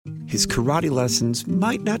his karate lessons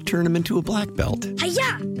might not turn him into a black belt.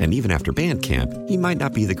 Hi-ya! And even after band camp, he might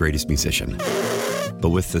not be the greatest musician.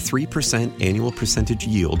 But with the 3% annual percentage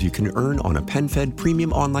yield you can earn on a PenFed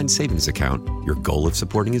premium online savings account, your goal of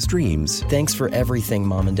supporting his dreams... Thanks for everything,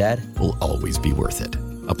 Mom and Dad. ...will always be worth it.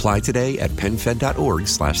 Apply today at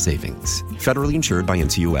PenFed.org/savings. Federally insured by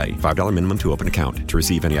NCUA. $5 minimum to open account. To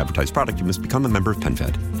receive any advertised product, you must become a member of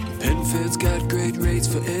PenFed. PenFed's got great rates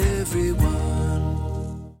for everyone.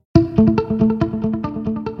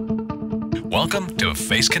 Welcome to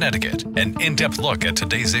Face Connecticut, an in-depth look at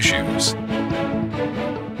today's issues.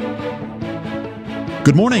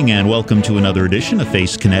 Good morning and welcome to another edition of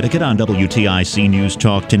Face Connecticut on WTIC News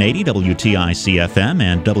Talk 1080, WTIC FM,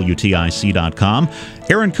 and WTIC.com.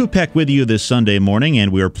 Aaron Kupek with you this Sunday morning,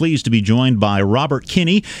 and we are pleased to be joined by Robert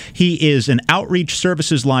Kinney. He is an Outreach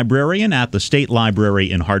Services Librarian at the State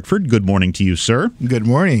Library in Hartford. Good morning to you, sir. Good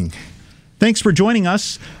morning. Thanks for joining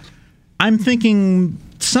us. I'm thinking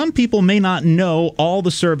some people may not know all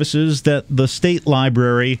the services that the State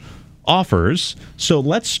Library offers, so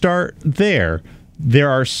let's start there.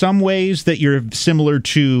 There are some ways that you're similar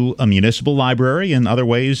to a municipal library, and other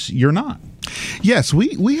ways you're not. Yes,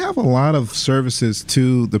 we have a lot of services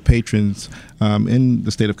to the patrons in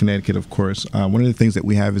the state of Connecticut, of course. One of the things that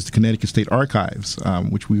we have is the Connecticut State Archives,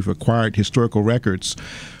 which we've acquired historical records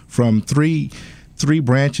from three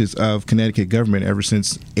branches of Connecticut government ever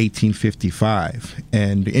since 1855.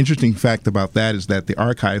 And the interesting fact about that is that the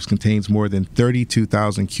archives contains more than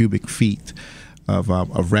 32,000 cubic feet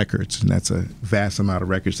of records, and that's a vast amount of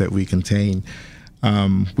records that we contain.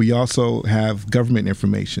 We also have government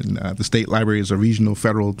information. The State Library is a regional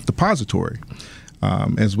federal depository,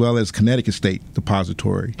 as well as Connecticut State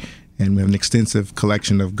Depository, and we have an extensive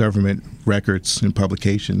collection of government records and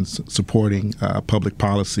publications supporting public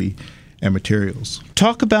policy and materials.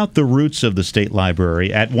 Talk about the roots of the State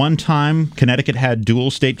Library. At one time, Connecticut had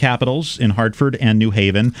dual state capitals in Hartford and New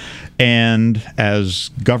Haven, and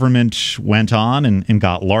as government went on and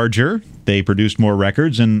got larger, they produced more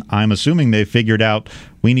records, and I'm assuming they figured out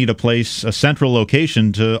we need a central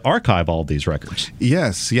location to archive all these records.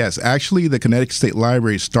 Yes. Actually, the Connecticut State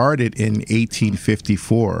Library started in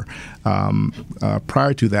 1854.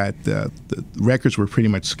 Prior to that, the records were pretty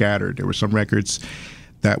much scattered. There were some records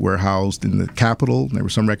that were housed in the Capitol. There were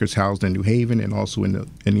some records housed in New Haven and also in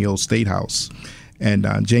the old State House. And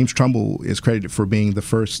James Trumbull is credited for being the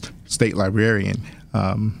first state librarian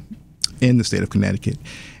in the state of Connecticut.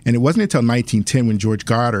 And it wasn't until 1910 when George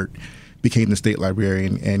Goddard became the state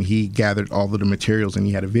librarian, and he gathered all of the materials, and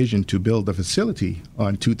he had a vision to build a facility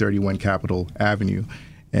on 231 Capitol Avenue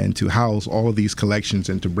and to house all of these collections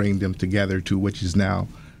and to bring them together to which is now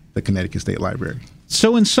the Connecticut State Library.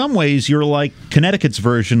 So in some ways, you're like Connecticut's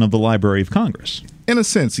version of the Library of Congress. In a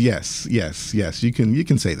sense, yes. You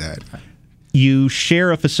can say that. You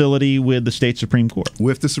share a facility with the state Supreme Court.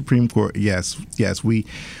 With the Supreme Court, yes.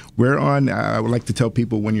 We're on, I would like to tell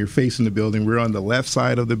people, when you're facing the building, we're on the left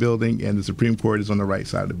side of the building, and the Supreme Court is on the right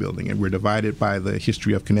side of the building. And we're divided by the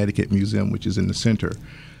History of Connecticut Museum, which is in the center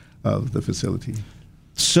of the facility.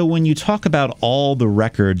 So when you talk about all the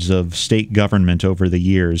records of state government over the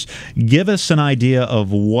years, give us an idea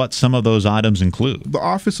of what some of those items include. The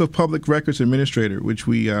Office of Public Records Administrator, which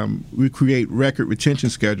we create record retention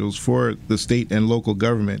schedules for the state and local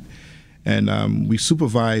government, and we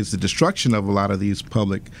supervise the destruction of a lot of these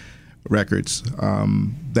public records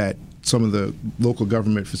that some of the local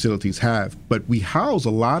government facilities have. But we house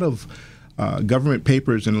a lot of government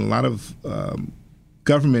papers and a lot of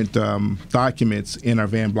government documents in our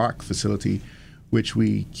Van Block facility, which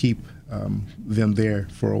we keep them there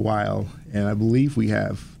for a while. And I believe we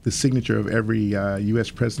have the signature of every U.S.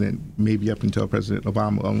 president, maybe up until President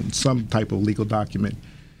Obama, on some type of legal document.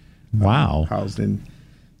 Wow. Housed in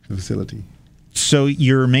the facility. So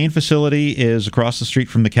your main facility is across the street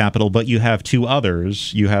from the Capitol, but you have two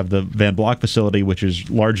others. You have the Van Block facility, which is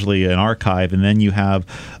largely an archive, and then you have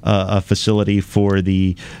a facility for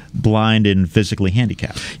the blind and physically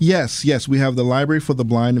handicapped. Yes. We have the Library for the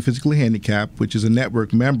Blind and Physically Handicapped, which is a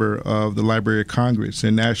network member of the Library of Congress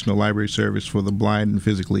and National Library Service for the Blind and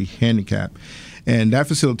Physically Handicapped. And that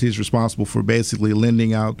facility is responsible for basically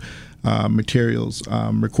lending out materials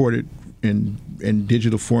recorded in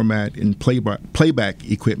digital format, in playback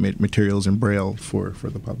equipment, materials in Braille for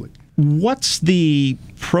the public. What's the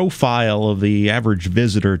profile of the average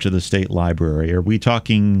visitor to the State Library? Are we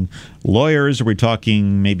talking lawyers? Are we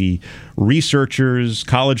talking maybe researchers,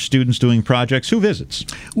 college students doing projects? Who visits?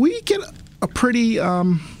 We get a pretty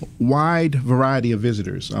wide variety of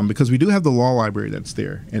visitors because we do have the law library that's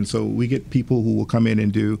there. And so we get people who will come in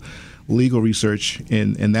and do legal research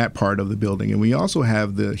in that part of the building. And we also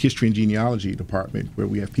have the history and genealogy department, where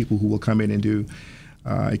we have people who will come in and do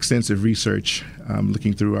extensive research,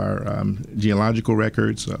 looking through our genealogical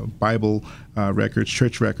records, Bible records,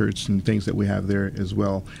 church records, and things that we have there as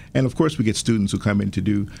well. And of course, we get students who come in to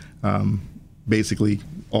do basically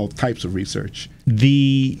all types of research.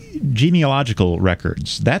 The genealogical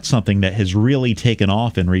records, that's something that has really taken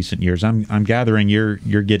off in recent years. I'm gathering you're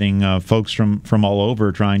getting folks from all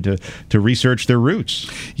over trying to research their roots.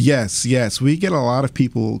 Yes. We get a lot of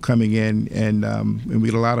people coming in, and we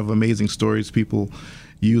get a lot of amazing stories, people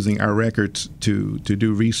using our records to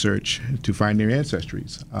do research to find their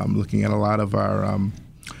ancestries, looking at a lot of our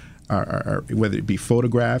whether it be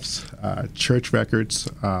photographs, church records,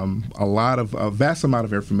 a vast amount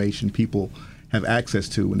of information people have access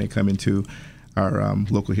to when they come into our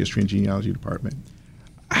local history and genealogy department.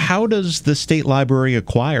 How does the state library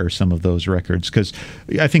acquire some of those records? Because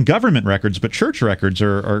I think government records, but church records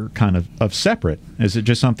are kind of separate. Is it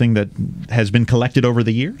just something that has been collected over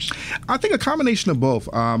the years? I think a combination of both.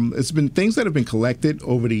 It's been things that have been collected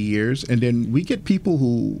over the years, and then we get people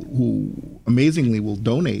who amazingly will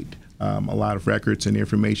donate a lot of records and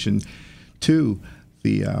information to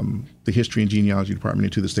the history and genealogy department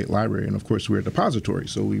and to the state library. And of course, we're a depository,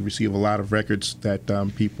 so we receive a lot of records that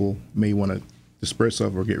people may want to disperse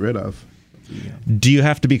of or get rid of. Do you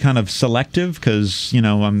have to be kind of selective? Because,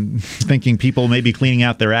 I'm thinking people may be cleaning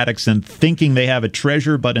out their attics and thinking they have a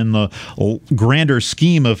treasure, but in the grander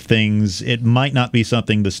scheme of things, it might not be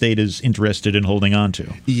something the state is interested in holding on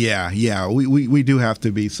to. Yeah. We do have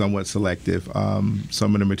to be somewhat selective.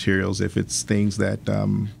 Some of the materials, if it's things that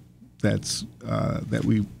that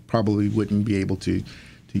we probably wouldn't be able to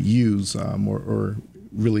use or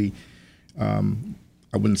really,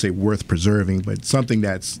 I wouldn't say worth preserving, but something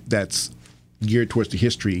that's geared towards the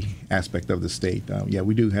history aspect of the state.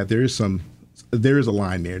 We do have. There is a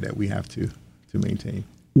line there that we have to maintain.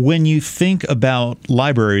 When you think about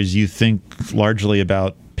libraries, you think largely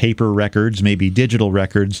about paper records, maybe digital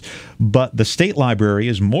records, but the state library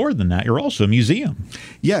is more than that. You're also a museum.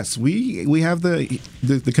 Yes, we have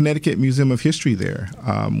the Connecticut Museum of History there,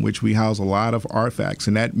 which we house a lot of artifacts,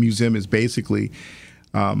 and that museum is basically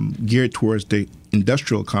geared towards the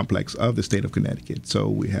industrial complex of the state of Connecticut. So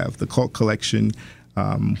we have the Colt collection,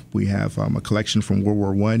 we have a collection from World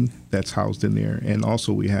War I that's housed in there, and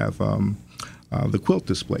also we have the quilt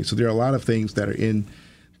display. So there are a lot of things that are in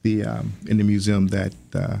the museum that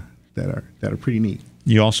are pretty neat.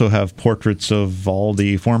 You also have portraits of all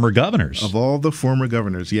the former governors. Of all the former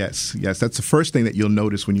governors, yes. That's the first thing that you'll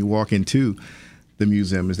notice when you walk into the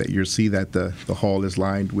museum, is that you'll see that the hall is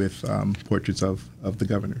lined with portraits of the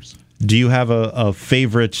governors. Do you have a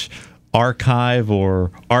favorite archive or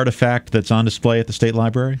artifact that's on display at the State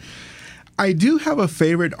Library? I do have a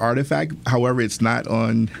favorite artifact. However, it's not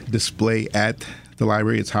on display at the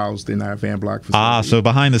library. It's housed in our Van Block facility. So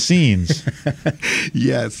behind the scenes.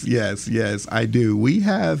 Yes, I do. We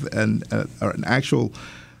have an actual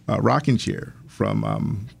rocking chair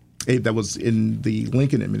from that was in the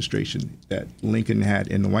Lincoln administration that Lincoln had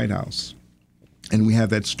in the White House. And we have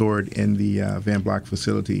that stored in the Van Block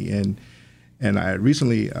facility. And I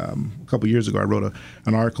recently, a couple years ago, I wrote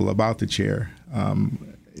an article about the chair,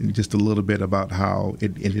 and just a little bit about how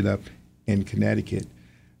it ended up in Connecticut.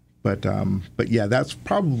 But yeah, that's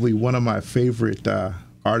probably one of my favorite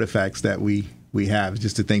artifacts that we have,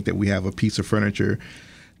 just to think that we have a piece of furniture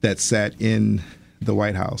that sat in the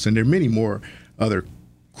White House. And there are many more other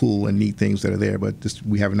cool and neat things that are there, but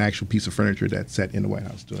we have an actual piece of furniture that sat in the White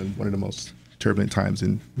House during one of the most turbulent times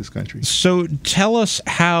in this country. So tell us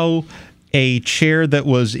how a chair that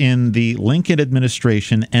was in the Lincoln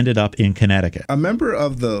administration ended up in Connecticut. A member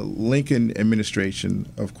of the Lincoln administration,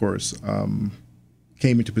 of course,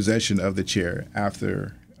 came into possession of the chair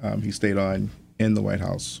after he stayed on in the White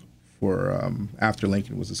House for after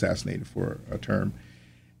Lincoln was assassinated for a term,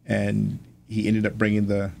 and he ended up bringing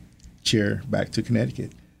the chair back to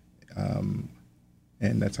Connecticut, and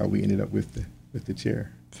that's how we ended up with the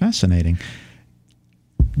chair. Fascinating.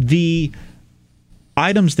 The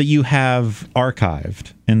items that you have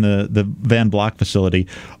archived in the Van Block facility,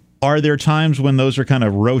 are there times when those are kind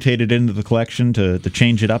of rotated into the collection to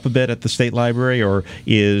change it up a bit at the State Library, or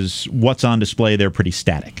is what's on display there pretty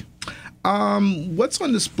static? What's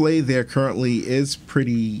on display there currently is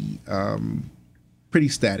pretty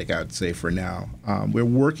static, I'd say, for now. We're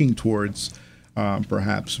working towards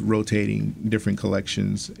perhaps rotating different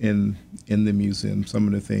collections in the museum. Some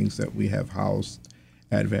of the things that we have housed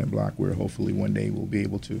at Van Block, where hopefully one day we'll be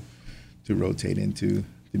able to rotate into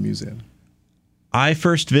the museum. I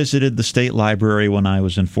first visited the state library when I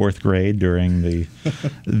was in 4th grade during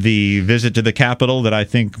the visit to the Capitol that I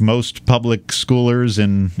think most public schoolers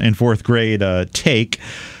in 4th grade take.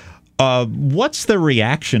 What's the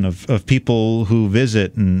reaction of people who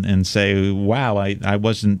visit and say, wow, I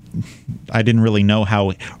didn't really know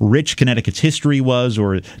how rich Connecticut's history was,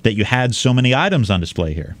 or that you had so many items on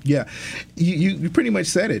display here? Yeah, you pretty much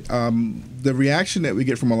said it. The reaction that we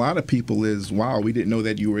get from a lot of people is, wow, we didn't know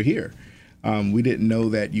that you were here. We didn't know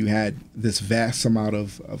that you had this vast amount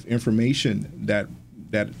of information that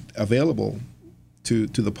available to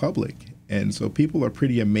the public. And so people are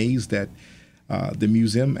pretty amazed at the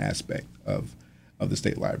museum aspect of the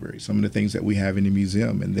state library, some of the things that we have in the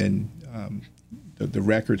museum, and then the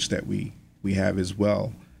records that we have as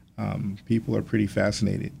well. People are pretty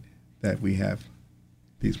fascinated that we have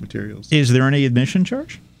these materials. Is there any admission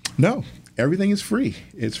charge? No, everything is free.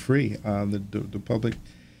 It's free. The public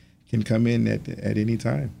can come in at any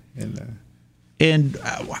time. And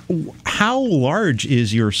how large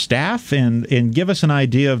is your staff? And give us an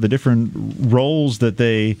idea of the different roles that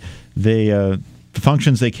the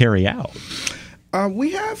functions they carry out.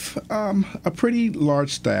 We have a pretty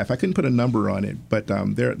large staff. I couldn't put a number on it, but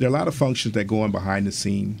there are a lot of functions that go on behind the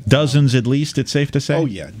scene. Dozens at least, it's safe to say? Oh,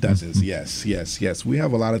 yeah, dozens, yes. We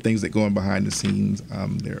have a lot of things that go on behind the scenes.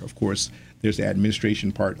 Of course, there's the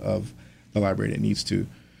administration part of the library that needs to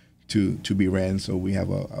be ran. So we have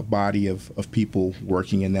a body of people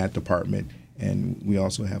working in that department, and we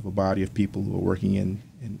also have a body of people who are working in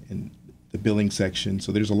the billing section.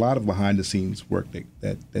 So there's a lot of behind-the-scenes work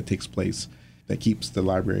that takes place that keeps the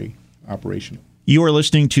library operational. You are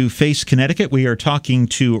listening to Face Connecticut. We are talking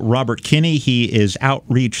to Robert Kinney. He is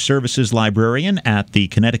Outreach Services Librarian at the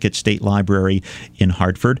Connecticut State Library in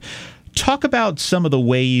Hartford. Talk about some of the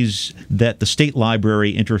ways that the state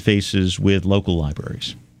library interfaces with local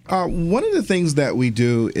libraries. One of the things that we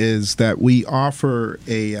do is that we offer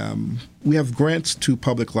we have grants to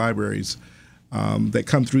public libraries that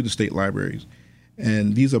come through the state libraries.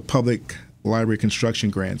 And these are public library construction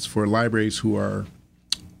grants for libraries who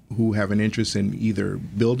have an interest in either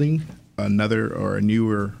building another or a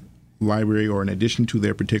newer library or an addition to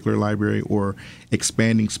their particular library, or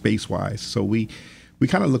expanding space-wise. So we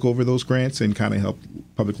kind of look over those grants and kind of help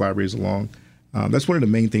public libraries along. That's one of the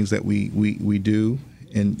main things that we do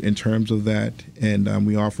in terms of that. And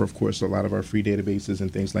we offer, of course, a lot of our free databases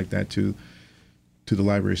and things like that to the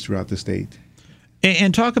libraries throughout the state.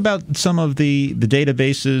 And talk about some of the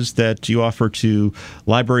databases that you offer to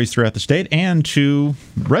libraries throughout the state and to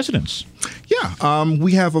residents. Yeah,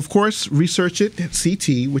 we have, of course, Research It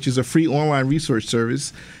CT, which is a free online research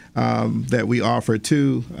service that we offer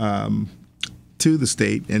to the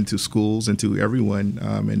state and to schools and to everyone.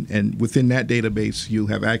 And within that database, you'll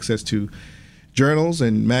have access to journals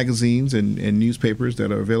and magazines and newspapers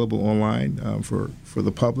that are available online for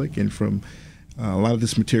the public. And from a lot of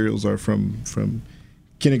these materials are from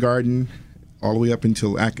kindergarten all the way up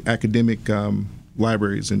until academic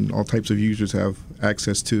libraries, and all types of users have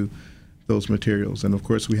access to those materials. And of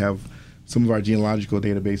course, we have some of our genealogical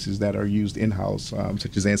databases that are used in-house,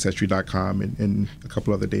 such as Ancestry.com and a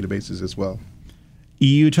couple other databases as well.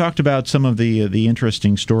 You talked about some of the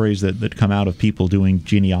interesting stories that come out of people doing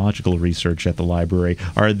genealogical research at the library.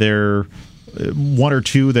 Are there one or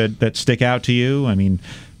two that stick out to you? I mean,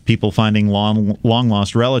 people finding long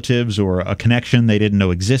lost relatives or a connection they didn't know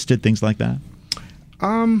existed, things like that?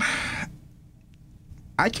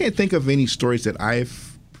 I can't think of any stories that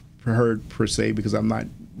I've heard per se, because I'm not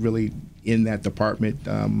really in that department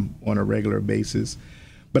on a regular basis.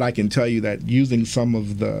 But I can tell you that using some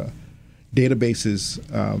of the databases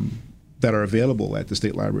that are available at the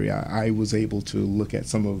State Library, I was able to look at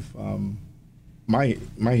some of my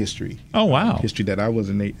history. Oh, wow. History that I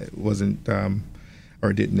wasn't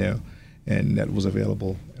or didn't know, and that was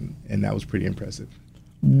available, and that was pretty impressive.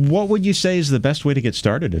 What would you say is the best way to get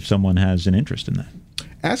started if someone has an interest in that?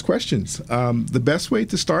 Ask questions. The best way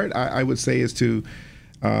to start, I would say, is to,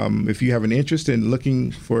 if you have an interest in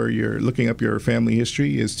looking up your family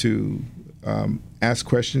history, is to ask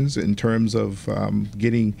questions in terms of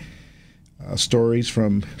getting stories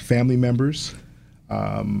from family members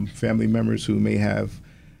who may have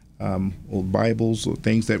old Bibles or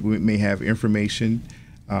things that may have information.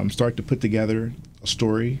 Start to put together a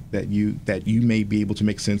story that you may be able to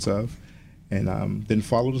make sense of, and then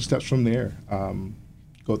follow the steps from there.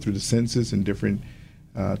 Go through the census, and different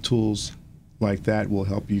tools like that will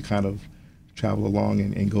help you kind of travel along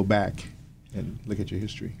and go back and look at your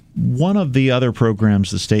history. One of the other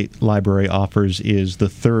programs the State Library offers is the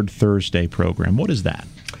Third Thursday program. What is that?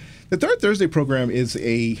 The Third Thursday program is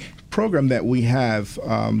a program that we have,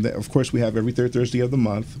 that of course we have every third Thursday of the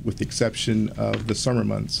month, with the exception of the summer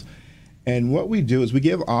months. And what we do is we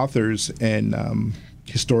give authors and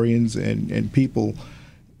historians and people,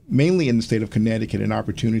 mainly in the state of Connecticut, an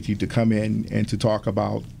opportunity to come in and to talk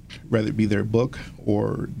about, whether it be their book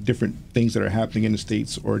or different things that are happening in the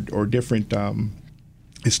states, or different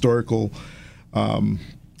historical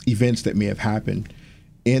events that may have happened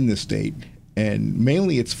in the state. And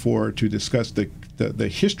mainly it's to discuss the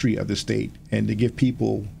history of the state and to give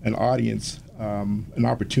people, an audience, an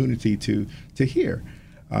opportunity to hear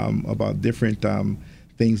about different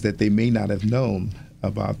things that they may not have known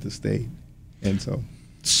about the state. And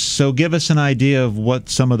So give us an idea of what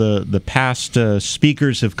some of the past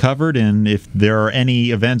speakers have covered, and if there are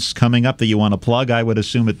any events coming up that you want to plug. I would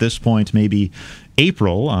assume at this point maybe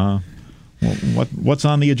April. What's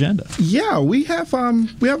on the agenda? Yeah, we have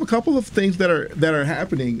a couple of things that are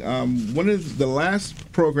happening. One of the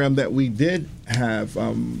last program that we did have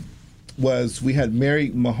was we had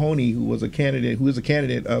Mary Mahoney, who is a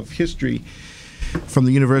candidate of history from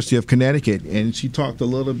the University of Connecticut, and she talked a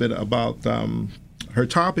little bit about her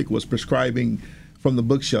topic was prescribing from the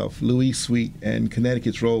bookshelf, Louis Sweet and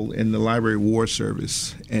Connecticut's role in the Library War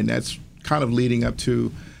Service, and that's kind of leading up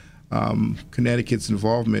to Connecticut's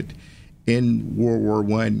involvement in World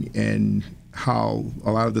War I, and how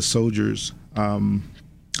a lot of the soldiers,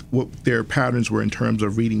 what their patterns were in terms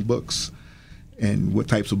of reading books, and what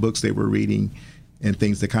types of books they were reading, and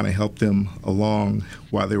things that kind of helped them along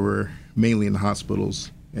while they were mainly in the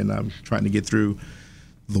hospitals and trying to get through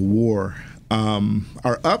the war.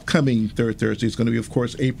 Our upcoming third Thursday is going to be, of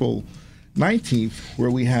course, April 19th,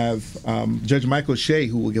 where we have Judge Michael Shea,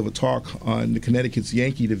 who will give a talk on the Connecticut's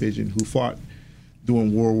Yankee Division, who fought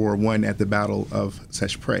during World War I at the Battle of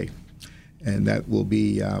Seicheprey. And that will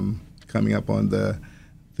be coming up on the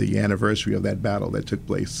anniversary of that battle that took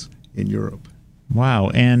place in Europe. Wow.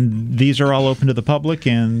 And these are all open to the public,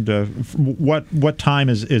 and what time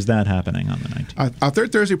is that happening on the 19th? Our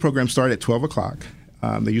third Thursday program starts at 12 o'clock.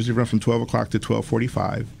 They usually run from 12 o'clock to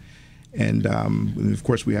 12:45. And of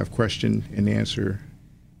course, we have question and answer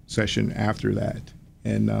session after that.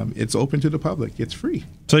 And it's open to the public. It's free.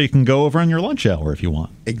 So you can go over on your lunch hour if you want.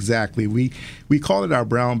 Exactly. We call it our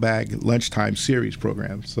Brown Bag Lunchtime Series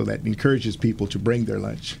program, so that encourages people to bring their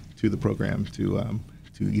lunch to the program, to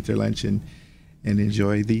eat their lunch and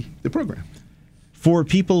enjoy the program. For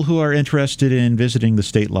people who are interested in visiting the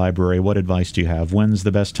State Library, what advice do you have? When's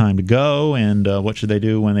the best time to go, and what should they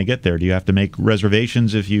do when they get there? Do you have to make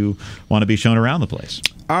reservations if you want to be shown around the place?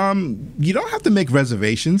 You don't have to make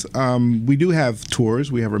reservations. We do have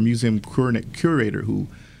tours. We have our museum curator who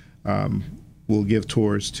will give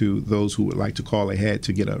tours to those who would like to call ahead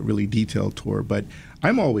to get a really detailed tour. But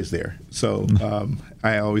I'm always there. So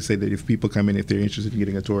I always say that if people come in, if they're interested in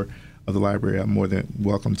getting a tour of the library, I'm more than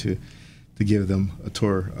welcome to give them a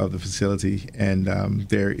tour of the facility. And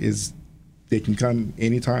they can come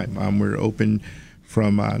anytime. We're open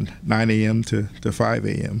from 9 a.m. to 5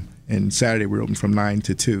 a.m. And Saturday we're open from 9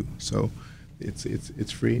 to 2. So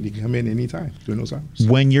it's free, and you can come in anytime during those hours.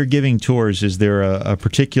 When you're giving tours, is there a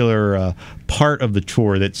particular part of the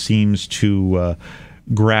tour that seems to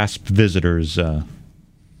grasp visitors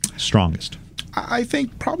strongest? I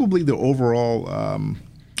think probably the overall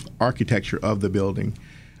architecture of the building.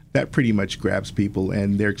 That pretty much grabs people,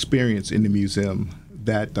 and their experience in the museum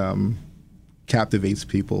that captivates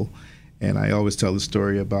people. And I always tell the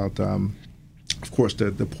story about, of course,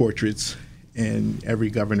 the portraits, and every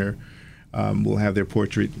governor will have their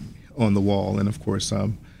portrait on the wall. And, of course,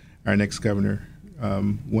 our next governor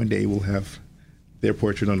one day will have their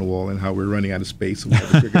portrait on the wall, and how we're running out of space. So we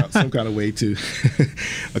have to figure out some kind of way to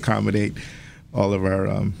accommodate all of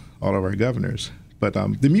our governors. But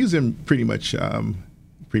the museum pretty much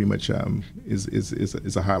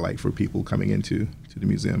is a highlight for people coming into the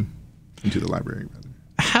museum, into the library, rather.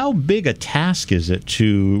 How big a task is it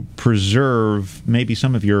to preserve maybe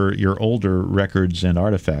some of your older records and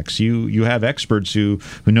artifacts? You have experts who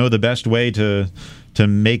know the best way to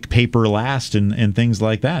make paper last and things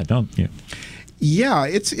like that, don't you? Yeah,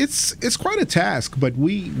 it's quite a task, but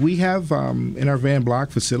we have in our Van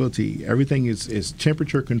Block facility, everything is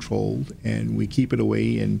temperature controlled, and we keep it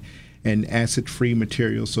away in acid-free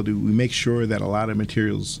materials, so that we make sure that a lot of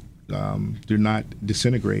materials do not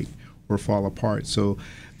disintegrate or fall apart. So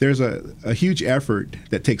there's a huge effort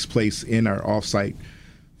that takes place in our off-site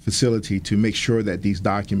facility to make sure that these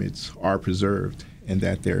documents are preserved and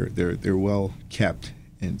that they're well kept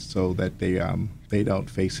and so that they don't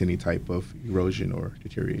face any type of erosion or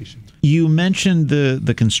deterioration. You mentioned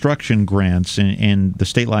the construction grants and the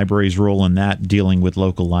state library's role in that, dealing with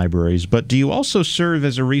local libraries, but do you also serve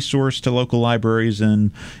as a resource to local libraries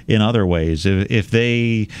in other ways? If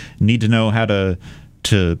they need to know how to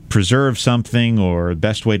preserve something or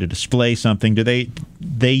best way to display something, do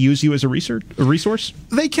they use you as a resource?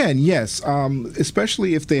 They can, yes,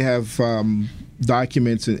 especially if they have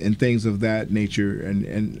documents and things of that nature.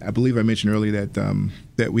 And I believe I mentioned earlier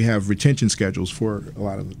that we have retention schedules for a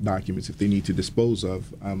lot of documents. If they need to dispose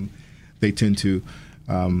of, they tend to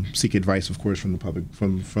seek advice, of course, from the public,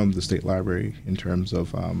 from the state library in terms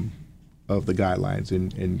of the guidelines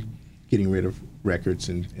and getting rid of records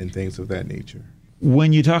and things of that nature.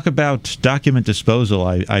 When you talk about document disposal,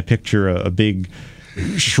 I picture a big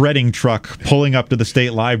shredding truck pulling up to the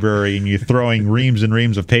state library and you throwing reams and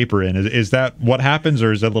reams of paper in. Is that what happens,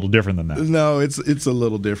 or is that a little different than that? No, it's a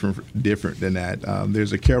little different than that.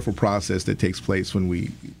 There's a careful process that takes place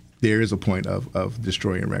when there is a point of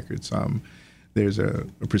destroying records. There's a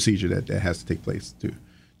procedure that has to take place to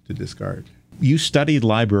discard. You studied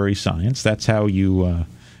library science. That's how you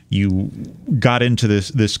got into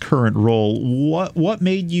this current role. What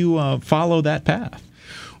made you follow that path?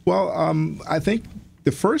 Well, I think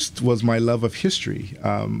the first was my love of history.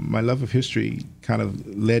 My love of history kind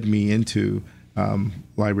of led me into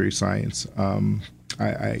library science.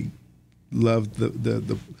 I loved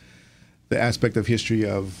the aspect of history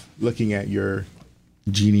of looking at your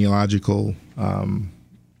genealogical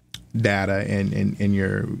data and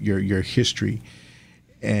your history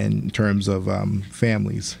in terms of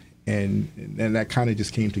families, and that kind of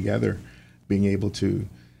just came together, being able to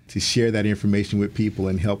share that information with people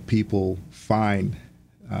and help people find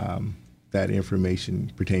that information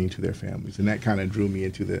pertaining to their families, and that kind of drew me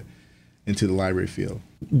into the library field.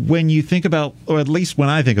 When you think about, or at least when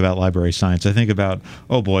I think about library science, I think about,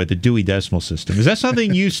 oh boy, the Dewey Decimal System. Is that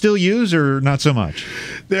something you still use, or not so much?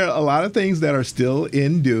 There are a lot of things that are still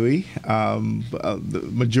in Dewey. The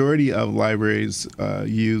majority of libraries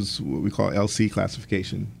use what we call LC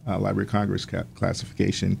classification, Library of Congress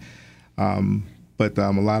classification. But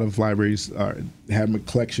a lot of libraries have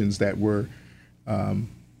collections that were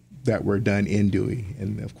done in Dewey,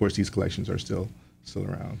 and of course these collections are still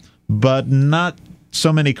around. But not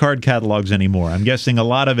so many card catalogs anymore. I'm guessing a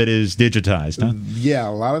lot of it is digitized, huh? Yeah,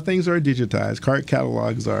 a lot of things are digitized. Card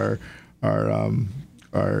catalogs are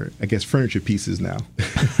I guess furniture pieces now.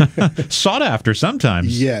 Sought after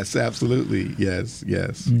sometimes. Yes, absolutely. Yes.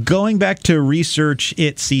 Going back to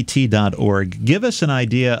researchitct.org, give us an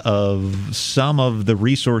idea of some of the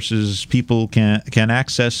resources people can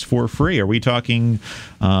access for free. Are we talking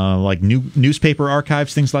like newspaper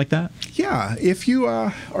archives, things like that? Yeah, if you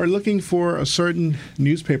are looking for a certain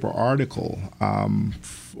newspaper article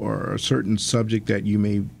or a certain subject that you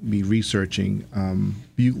may be researching,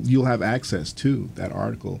 you'll have access to that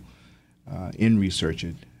article in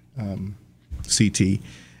Researchit CT,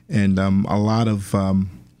 and a lot of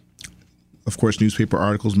course, newspaper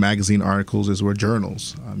articles, magazine articles, as well as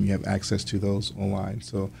journals. You have access to those online.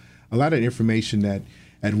 So a lot of information that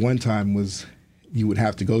at one time you would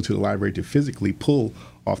have to go to the library to physically pull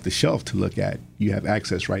off the shelf to look at, you have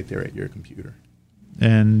access right there at your computer.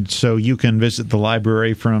 And so you can visit the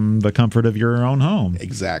library from the comfort of your own home.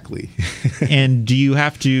 Exactly. And do you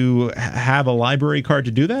have to have a library card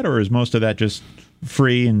to do that, or is most of that just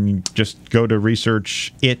free and you just go to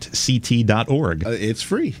researchitct.org? It's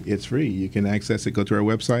free. It's free. You can access it. Go to our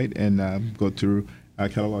website and go through our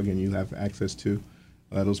catalog, and you have access to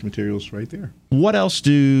those materials right there. What else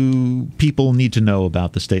do people need to know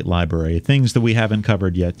about the State Library? Things that we haven't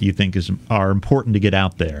covered yet you think are important to get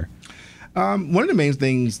out there? One of the main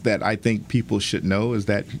things that I think people should know is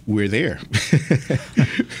that we're there.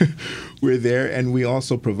 We're there, and we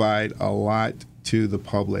also provide a lot to the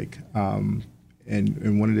public. And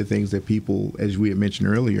one of the things that people, as we had mentioned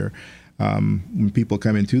earlier, when people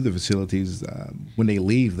come into the facilities, when they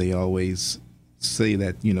leave, they always say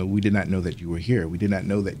that, we did not know that you were here. We did not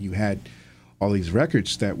know that you had all these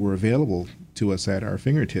records that were available to us at our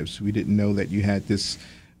fingertips. We didn't know that you had this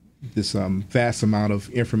vast amount of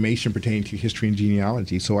information pertaining to history and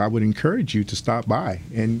genealogy. So I would encourage you to stop by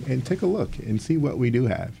and take a look and see what we do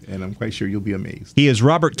have. And I'm quite sure you'll be amazed. He is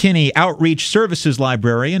Robert Kinney, Outreach Services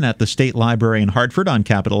Librarian at the State Library in Hartford on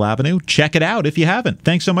Capitol Avenue. Check it out if you haven't.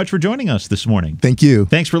 Thanks so much for joining us this morning. Thank you.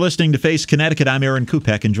 Thanks for listening to Face Connecticut. I'm Aaron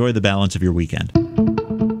Kupek. Enjoy the balance of your weekend.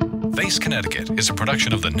 Face Connecticut is a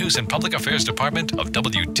production of the News and Public Affairs Department of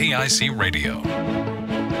WTIC Radio.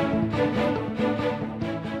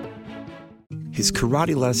 his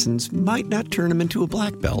karate lessons might not turn him into a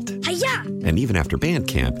black belt. Hi-ya! And even after band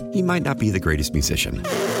camp, he might not be the greatest musician.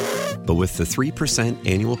 But with the 3%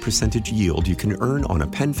 annual percentage yield you can earn on a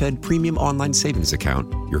PenFed premium online savings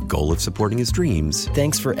account, your goal of supporting his dreams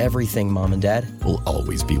Thanks for everything, Mom and Dad. will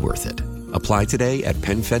always be worth it. Apply today at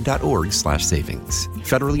PenFed.org/savings.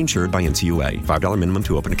 Federally insured by NCUA. $5 minimum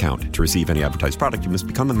to open account. To receive any advertised product, you must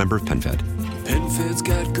become a member of PenFed. PenFed's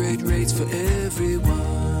got great rates for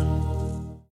everyone.